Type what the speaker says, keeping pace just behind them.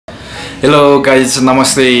Hello guys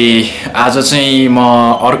नमस्ते। आज चाहिँ म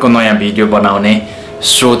अर्को नयाँ भिडियो बनाउने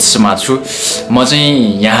सोचमा छु। म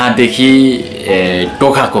चाहिँ यहाँदेखि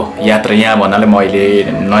टोखाको यात्रा यहाँ भन्नाले म अहिले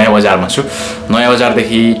नयाँ बजारमा छु। नयाँ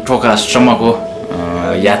बजारदेखि टोखासम्मको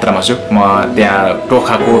यात्रामा छु। म त्यहाँ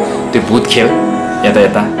टोखाको त्यो भूत खेल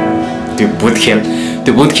यता त्यो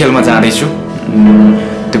भूत खेलमा जाँदैछु।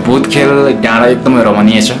 त्यो भूत खेल डाँडा एकदमै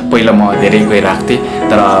रमणीय छ। पहिला म धेरै गइरहेको थिएँ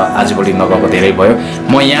तर आजभोलि नगएको धेरै भयो।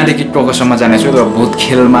 म यहाँदेखि टोकासम्म जानेछु र भूत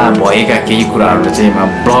खेलमा भएका केही कुराहरू चाहिँ म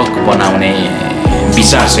ब्लग बनाउने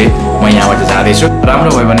विचार चाहिँ म यहाँबाट जाँदैछु।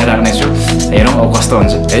 राम्रो भयो भने राख्नेछु। हेरौँ अब कस्तो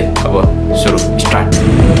हुन्छ है। अब सुरु स्टार्ट।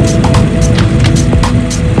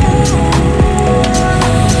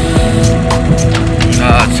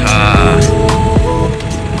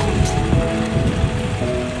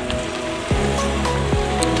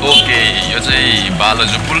 ओके, यो चाहिँ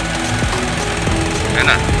बालाजु पुल हैन।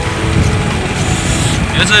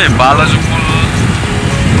 यो चाहिँ बालाजु पुल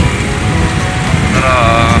तर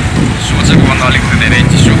सोचेको भन्दा अलिकति धेरै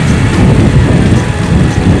चिसो,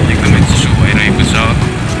 एकदमै चिसो भइरहेको छ।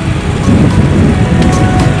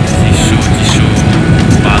 चिसो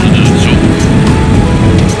बालाजु चोक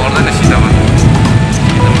पर्दैन सिधामा।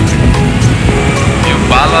 यो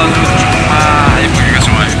बालाजु चोकमा आइपुगेका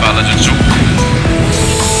छौँ हामी। बालाजु चोक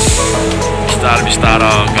बिस्तार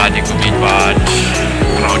गाडीको भिडभाड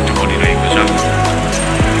क्राउड बढिरहेको छ।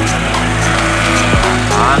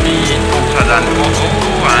 हामी टोखा जानु हो।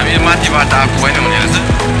 हामी माथिबाट आएको होइन हुने रहेछ।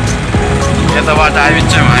 यताबाट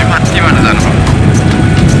आइबिन्छ हामी माथिबाट जानु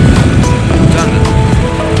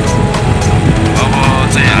अब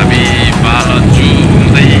चाहिँ हामी बालाजु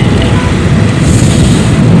हुँदै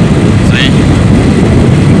चाहिँ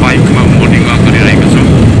बाइकमा मोर्निङ वाक गरिरहेको छौँ।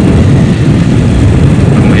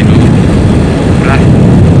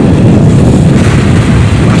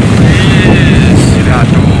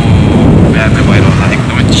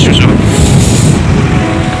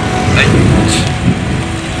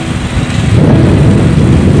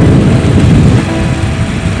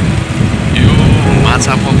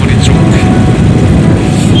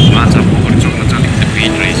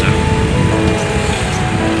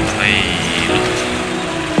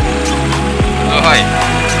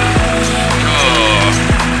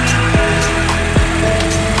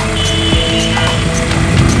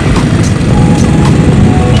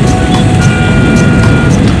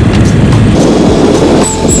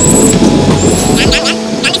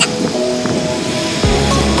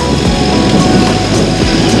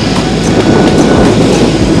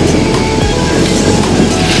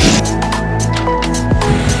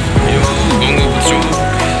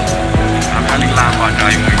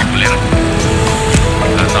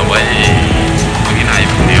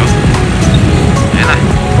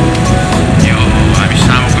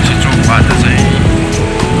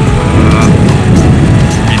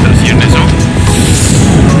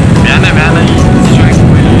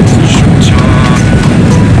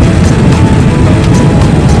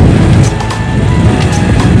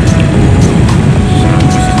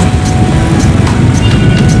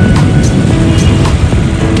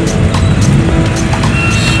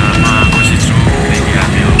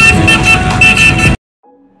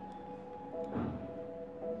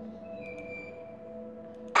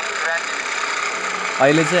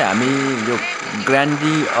 अहिले चाहिँ हामी यो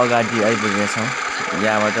ग्रान्डी अगाडि आइपुगेका छौँ।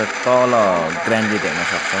 यहाँबाट तल ग्रान्डी हेर्न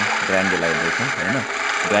सक्छौँ। ग्रान्डीलाई देख्यौँ होइन,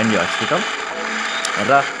 ग्रान्डी हस्पिटल।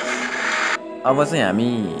 र अब चाहिँ हामी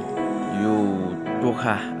यो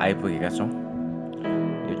टोखा आइपुगेका छौँ।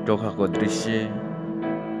 यो टोखाको दृश्य,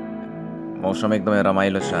 मौसम एकदमै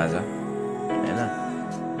रमाइलो छ आज होइन।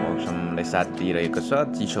 मौसमले साथ दिइरहेको छ।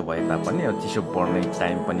 चिसो भए तापनि अब चिसो बढ्ने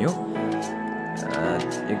टाइम पनि हो।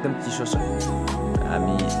 एकदम चिसो छ।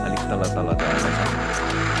 हामी अलिक तल झरेका छौँ।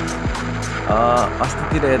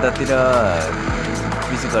 अस्तितिर यतातिर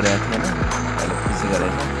पिसी गरेको थिएन, अहिले पिसी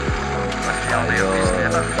गरेको छ। यो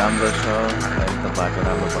राम्रो छ, एकदम बाटो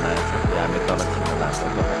राम्रो बनाएको छ। हामी तल छिर्न लाग्छौँ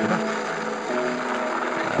टोखातिर।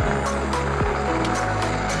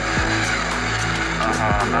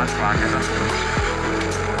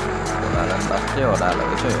 होला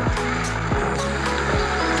रहेछ यो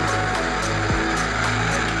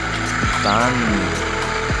दान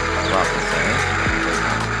वापस है।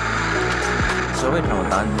 सबै ठाउँमा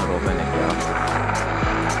दान रोपेन क्या।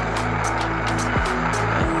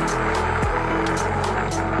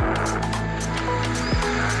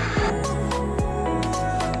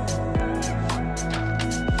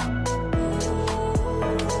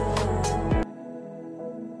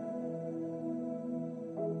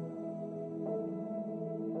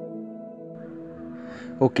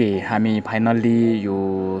 ओके, हामी फाइनल्ली यो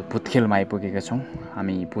भूत भूतखेलमा आइपुगेका छौँ।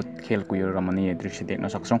 हामी भूतखेलको यो रमणीय दृश्य देख्न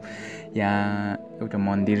सक्छौँ। यहाँ एउटा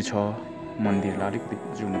मन्दिर छ। मन्दिरलाई अलिकति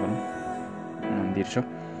जुम गरौँ। मन्दिर छ।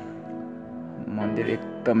 मन्दिर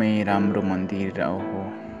एकदमै राम्रो मन्दिर हो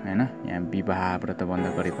हैन। यहाँ विवाह व्रत बन्द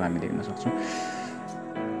गरेको हामी देख्न सक्छौँ।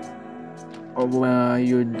 अब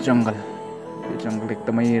यो जङ्गल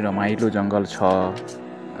एकदमै रमाइलो जङ्गल छ,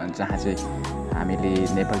 जहाँ चाहिँ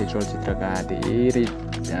हामीले नेपाली चलचित्रका धेरै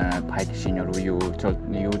फाइट सिनहरू यो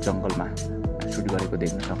जङ्गलमा सुट गरेको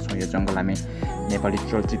देख्न सक्छौँ। यो जङ्गल हामी नेपाली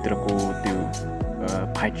चलचित्रको त्यो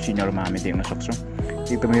फाइट सिनहरूमा हामी देख्न सक्छौँ।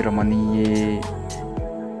 एकदमै रमणीय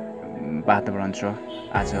वातावरण छ।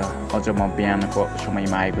 आज अझ म बिहानको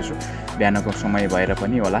समयमा आएको छु। बिहानको समय भएर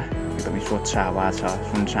पनि होला एकदमै स्वच्छ हावा छ,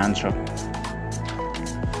 सुनसान छ।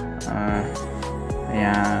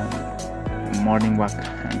 यहाँ मर्निङ वाक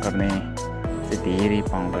गर्ने चाहिँ धेरै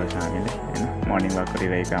पाउँदो रहेछ हामीले हैन। मर्निङ वाक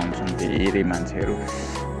गरिरहेका हुन्छन् धेरै मान्छेहरू।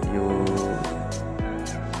 यो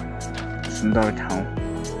सुन्दर ठाउँ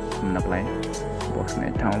घुम्नको लागि बस्ने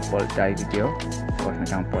ठाउँ पल्टाइदियो। बस्ने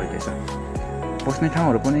ठाउँ पल्टेछ। बस्ने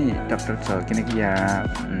ठाउँहरू पनि टकटक छ, किनकि यहाँ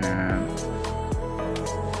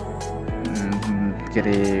के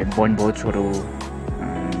अरे वनभोजहरू,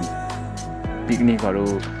 पिकनिकहरू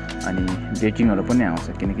अनि डेटिङहरू पनि आउँछ,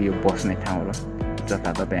 किनकि यो बस्ने ठाउँहरू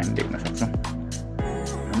जताततै हामी देख्न सक्छौँ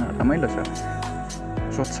हैन। रमाइलो छ,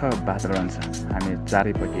 स्वच्छ वातावरण छ। हामी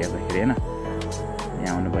चारैपट्टि हेर्दाखेरि हैन,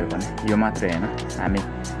 यहाँ आउनुभयो भने यो मात्रै हैन, हामी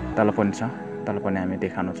तल पनि छ, तल पनि हामी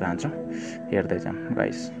देखाउन चाहन्छौँ। हेर्दै जाऊँ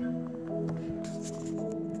गाइस।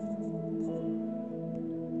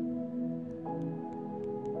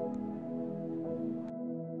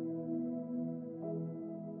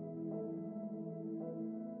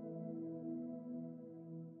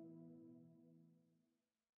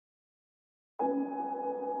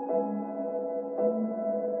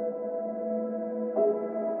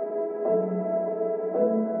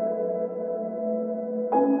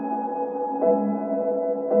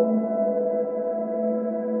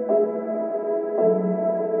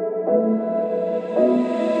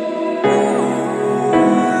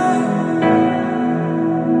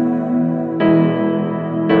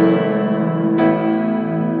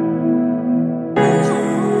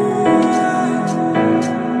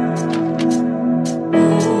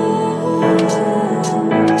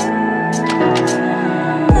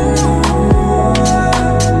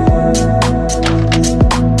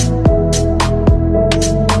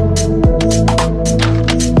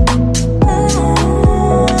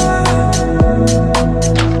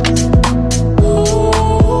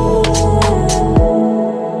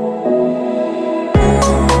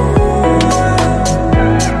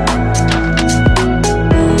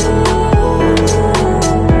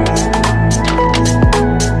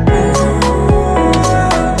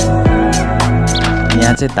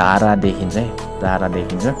 चाहिँ धारा देखिन्छ है, धारा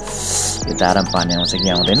देखिन्छ। यो धारामा पानी आउँछ कि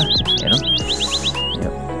आउँदैन हेरौँ।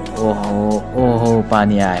 ओहो ओहो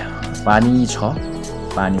पानी आयो, पानी छ,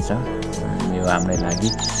 पानी छ। यो हाम्रै लागि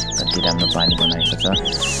कति राम्रो पानी बनाएको छ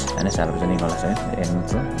हैन। सार्वजनिक होला सायद, हेर्नु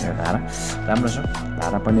छ यो धारा राम्रो छ।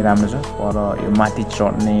 धारा पनि राम्रो छ। पर यो माथि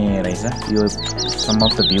चढ्ने रहेछ। यो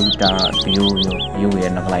समाप्त भ्यू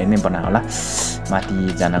हेर्नको लागि नै बनायो होला।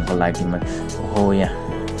 माथि जानको लागि हो यहाँ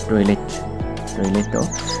टोइलेट हो,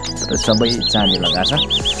 तर सबै चाँदी लगाएको छ।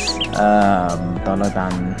 तल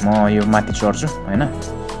म यो माथि चढ्छु हैन,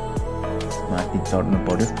 माथि चढ्नु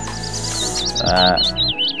पर्यो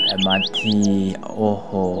माथि।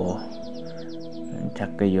 ओहो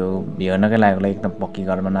ठ्याक्कै यो हेर्नकै लागि एकदम पक्की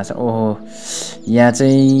घर बनाएको छ। ओहो यहाँ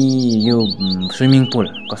चाहिँ यो स्विमिङ पुल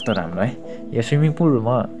कस्तो राम्रो है। यो स्विमिङ पुल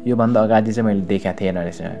योभन्दा अगाडि चाहिँ मैले देखाएको थिएन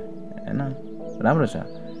रहेछ हैन। राम्रो छ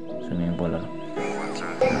स्विमिङ पुलहरू,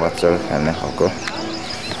 बच्चाहरू खेल्ने खालको।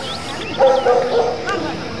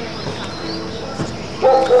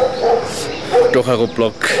 टोखाको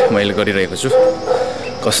ब्लग मैले गरिरहेको छु,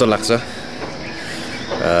 कस्तो लाग्छ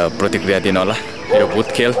प्रतिक्रिया दिन होला। यो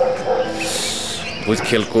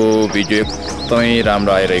भूतखेलको भिडियो एकदमै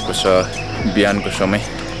राम्रो आइरहेको छ। बिहानको समय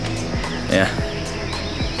यहाँ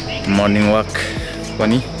मर्निङ वाक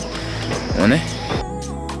पनि हुने।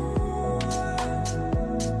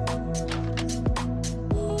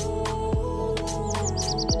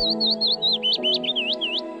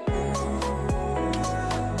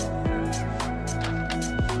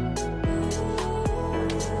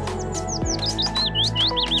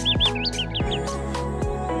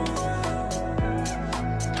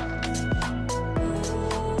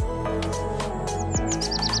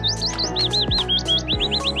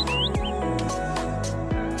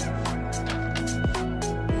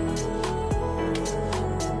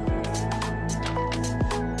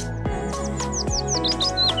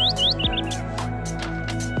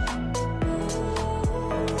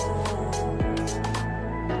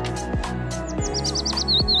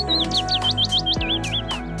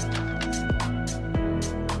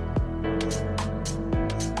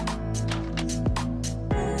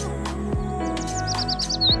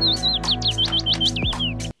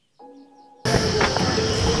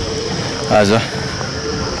 आज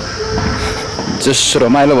जस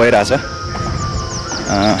रमाइलो भइरहेछ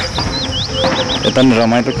यता नि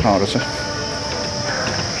रमाइलो ठाउँहरू छ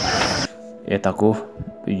यताको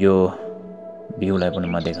यो भ्यूलाई पनि म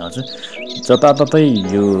देखाउँछु जताततै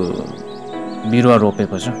यो बिरुवा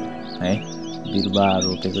रोपेको छ है बिरुवा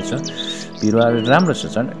रोपेको छ बिरुवा राम्रो छ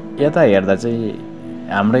झन् यता हेर्दा चाहिँ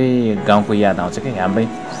हाम्रै गाउँको याद आउँछ कि हाम्रै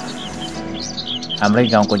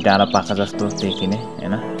गाउँको डाँडा पाखा जस्तो देखिने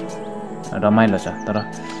हैन रमाइलो छ तर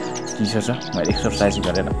चिसो छ म एक्सर्साइज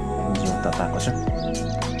गरेर जिउ तताएको छु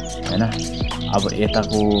हैन अब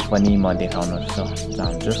यताको पनि म देखाउन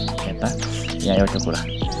चाहन्छु यता यहाँ एउटा कुरा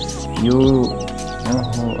यो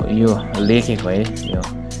लेखेको है यो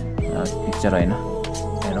पिक्चर हैन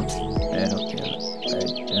हेरौँ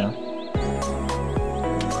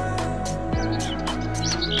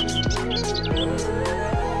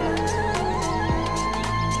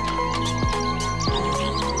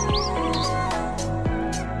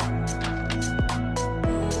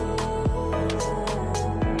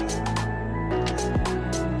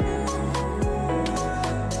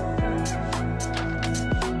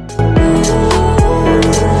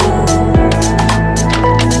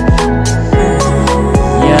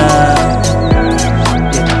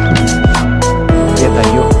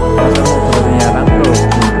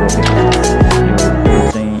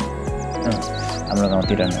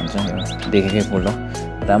देखेकै फुल हो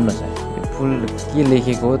राम्रो छ यो फुल के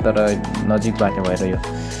लेखेको हो तर नजिकबाट भएर यो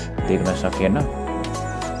देख्न सकिएन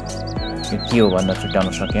यो के हो भन्दा छुट्याउन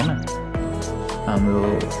सकिएन हाम्रो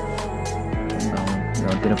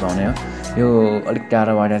गाउँतिर पाउने हो यो अलिक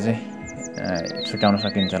टाढाबाट चाहिँ छुट्याउन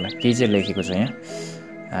सकिन्छ होला केही चाहिँ लेखेको छ यहाँ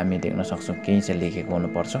हामी देख्न सक्छौँ केही चाहिँ लेखेको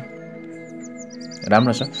हुनुपर्छ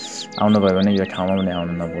राम्रो छ आउनुभयो भने यो ठाउँमा पनि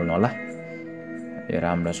आउनु नभुल्नु होला यो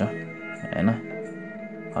राम्रो छ हैन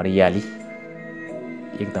हरियाली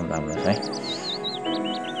एकदम राम्रो छ है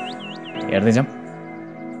हेर्दै जाऊँ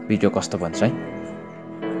भिडियो कस्तो बन्छ है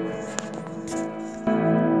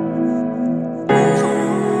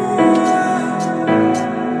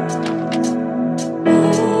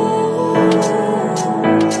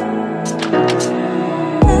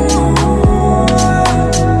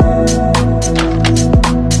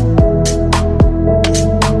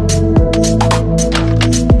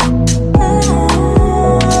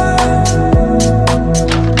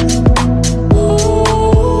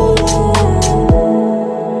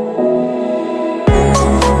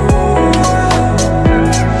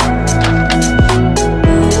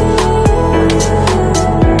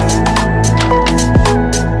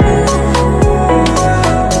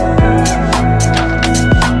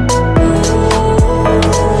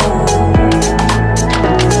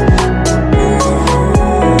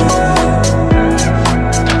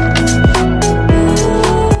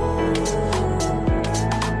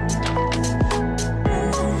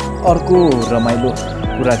अर्को रमाइलो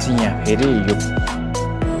कुरा चाहिँ यहाँ फेरि यो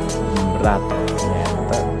रात यहाँ त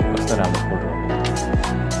कस्तो राम्रो फुल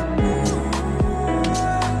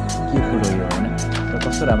के फुल हो यो होइन र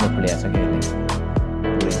कस्तो राम्रो फुलेको छ कि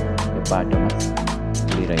पुरै यो बाटोमा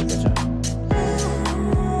फुलिरहेको छ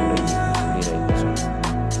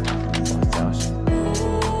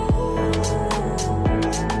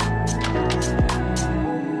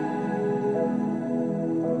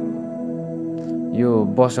यो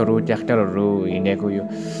बसहरू ट्र्याक्टरहरू हिँडेको यो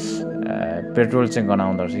पेट्रोल चाहिँ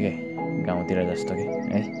गनाउँदो रहेछ कि गाउँतिर जस्तो कि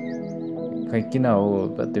है खै किन हो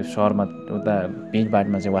त्यो सहरमा उता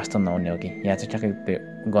भिडभाडमा चाहिँ वास्तव नहुने हो कि यहाँ चाहिँ ठ्याक्कै त्यो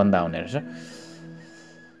गन्दा हुने रहेछ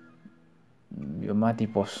यो माथि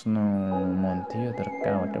पस्नु मन थियो तर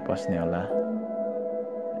कहाँबाट पस्ने होला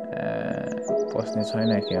पस्ने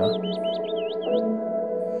छैन के हो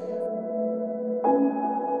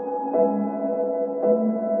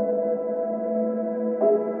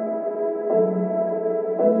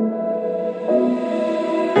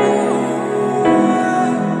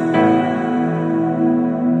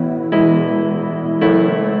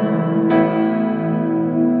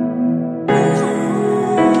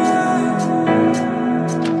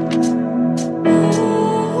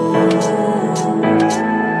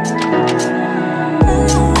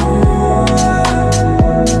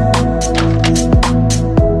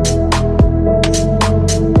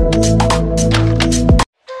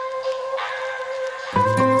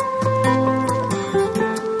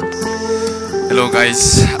हेलो गाइस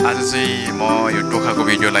आज चाहिँ म यो टोखाको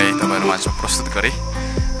भिडियोलाई तपाईहरुमाझ प्रस्तुत गरेँ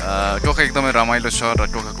टोखा एकदमै रमाइलो छ र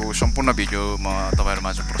टोखाको सम्पूर्ण भिडियो म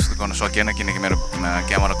तपाईहरुमाझ प्रस्तुत गर्न सकिएन किनकि मेरो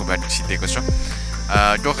क्यामेराको ब्याट्री सिद्धिएको छ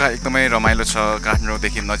टोखा एकदमै रमाइलो छ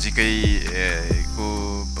काठमाडौँदेखि नजिकै को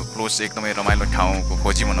क्लोज एकदमै रमाइलो ठाउँको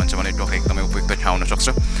खोजी हुनुहुन्छ भने टोखा एकदमै उपयुक्त ठाउँ हुनसक्छ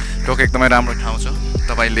टोखा एकदमै राम्रो ठाउँ छ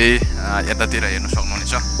तपाईँले यतातिर हेर्न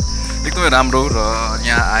सक्नुहुनेछ एकदमै राम्रो र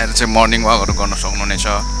यहाँ आएर चाहिँ मर्निङ वाकहरू गर्न सक्नुहुनेछ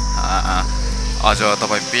अझ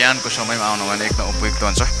तपाईँ बिहानको समयमा आउनु भने एकदम उपयुक्त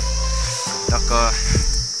हुन्छ टक्क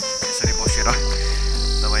यसरी बसेर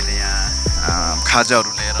तपाईँले यहाँ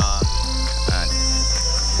खाजाहरू लिएर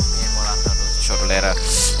पदार्थहरू चिसोहरू लिएर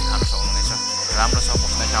खान सक्नुहुनेछ राम्रो छ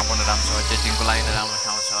बस्ने ठाउँ पनि राम्रो छ डेटिङको लागि राम्रो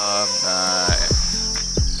ठाउँ छ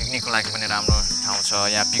पिकनिकको लागि पनि राम्रो ठाउँ छ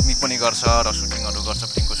यहाँ पिकनिक पनि गर्छ र सुटिङहरू गर्छ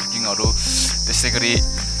फिल्मको सुटिङहरू त्यस्तै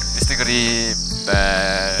गरी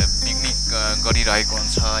पिकनिक गरिरहेको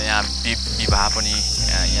हुन्छ यहाँ विवाह पनि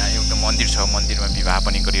यहाँ एउटा मन्दिर छ मन्दिरमा विवाह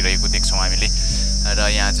पनि गरिरहेको देख्छौँ हामीले र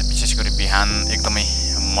यहाँ चाहिँ विशेष गरी बिहान एकदमै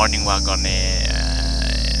मर्निङ वाक गर्ने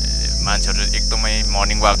मान्छेहरू एकदमै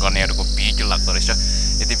मर्निङ वाक गर्नेहरूको भिड लाग्दो रहेछ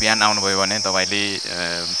यदि बिहान आउनुभयो भने तपाईँले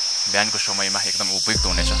बिहानको समयमा एकदम उपयुक्त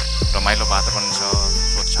हुनेछ रमाइलो वातावरण छ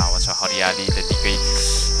स्वच्छ हावा छ हरियाली त्यतिकै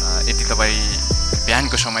यदि तपाईँ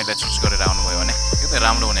बिहानको समयलाई चुज गरेर आउनुभयो भने एकदमै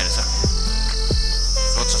राम्रो हुने रहेछ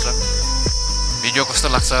स्वच्छ छ भिडियो कस्तो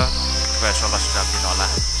लाग्छ कृपया सल्लाह सुझाव दिनु होला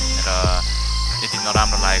र यदि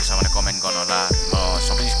नराम्रो लागेको छ भने कमेन्ट गर्नुहोला म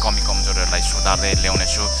सबै कमी कमजोरहरूलाई सुधार्दै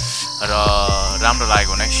ल्याउनेछु र राम्रो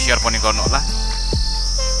लाग्यो भने सेयर पनि गर्नुहोला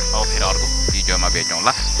अब फेरि अर्को भिडियोमा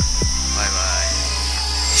भेटौँला